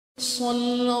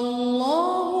صلى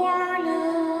الله على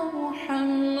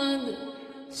محمد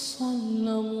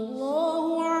صلى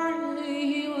الله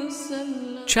عليه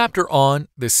وسلم. Chapter on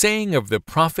the saying of the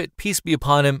Prophet, peace be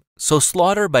upon him, so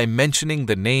slaughter by mentioning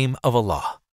the name of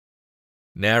Allah.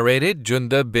 Narrated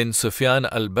Jundab bin Sufyan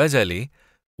al-Bajali,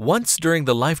 once during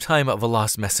the lifetime of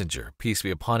Allah's Messenger, peace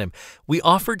be upon him, we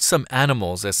offered some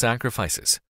animals as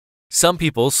sacrifices. Some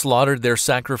people slaughtered their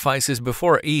sacrifices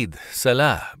before Eid,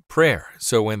 Salah, prayer.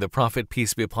 So when the Prophet,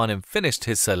 peace be upon him, finished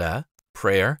his Salah,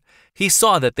 prayer, he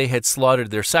saw that they had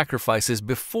slaughtered their sacrifices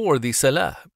before the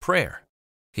Salah, prayer.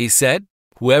 He said,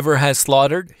 whoever has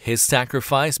slaughtered his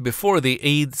sacrifice before the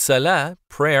Eid Salah,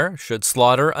 prayer, should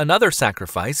slaughter another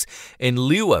sacrifice in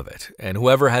lieu of it, and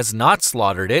whoever has not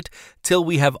slaughtered it till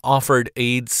we have offered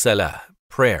Eid Salah,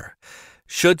 prayer,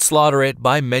 should slaughter it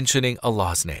by mentioning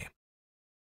Allah's name.